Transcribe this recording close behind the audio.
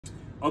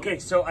Okay,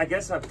 so I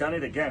guess I've done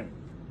it again.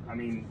 I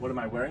mean, what am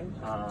I wearing?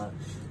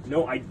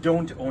 No, I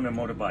don't own a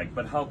motorbike,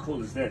 but how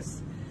cool is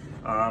this?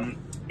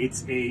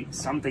 It's a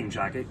something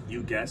jacket,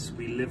 you guess.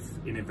 We live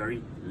in a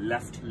very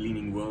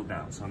left-leaning world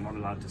now, so I'm not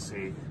allowed to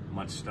say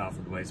much stuff,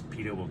 otherwise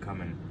Peter will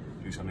come and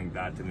do something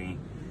bad to me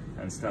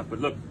and stuff. But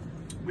look,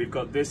 we've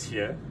got this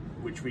here,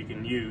 which we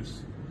can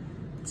use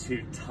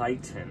to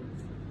tighten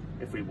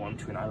if we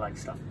want to, and I like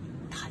stuff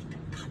tight,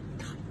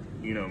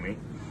 you know me.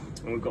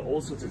 And we've got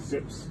all sorts of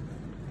zips.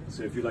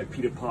 So if you're like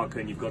Peter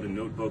Parker and you've got a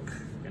notebook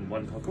in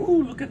one pocket, oh,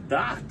 look at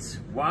that,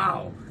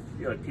 wow.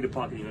 You're like Peter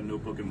Parker and you've got a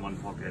notebook in one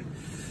pocket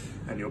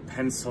and your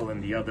pencil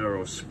in the other,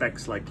 or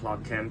specs like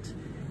Clark Kent,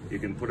 you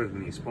can put it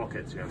in these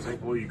pockets, you know what I'm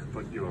saying? Or you could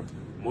put your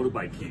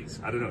motorbike keys.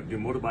 I don't know, do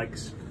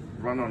motorbikes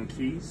run on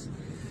keys?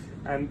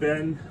 And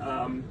then,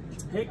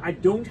 hey, I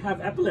don't have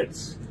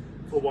epaulets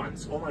for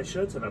once. All my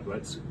shirts have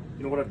epaulets.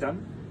 You know what I've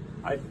done?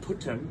 I've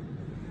put them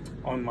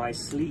on my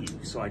sleeve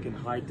so I can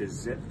hide the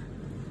zip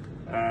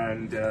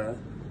and,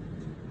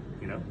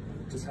 you know,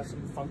 just have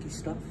some funky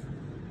stuff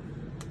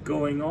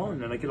going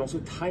on. And I can also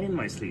tighten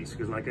my sleeves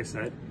because, like I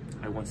said,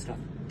 I want stuff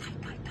tight.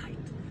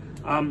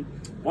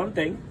 One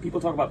thing,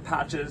 people talk about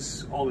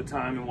patches all the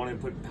time and want to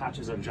put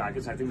patches on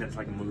jackets. I think that's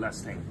like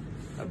molesting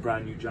a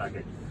brand new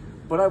jacket.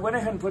 But I went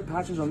ahead and put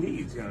patches on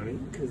these, you know what I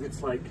mean? Because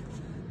it's like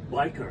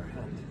biker,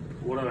 and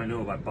what do I know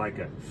about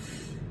biker?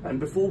 And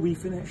before we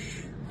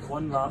finish,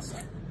 one last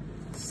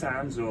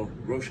Sands or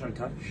Roshan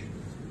touch.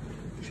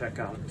 Check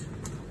out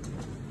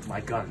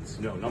my guns.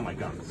 No, not my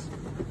guns.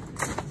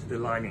 The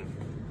lining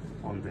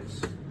on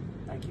this.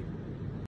 Thank you.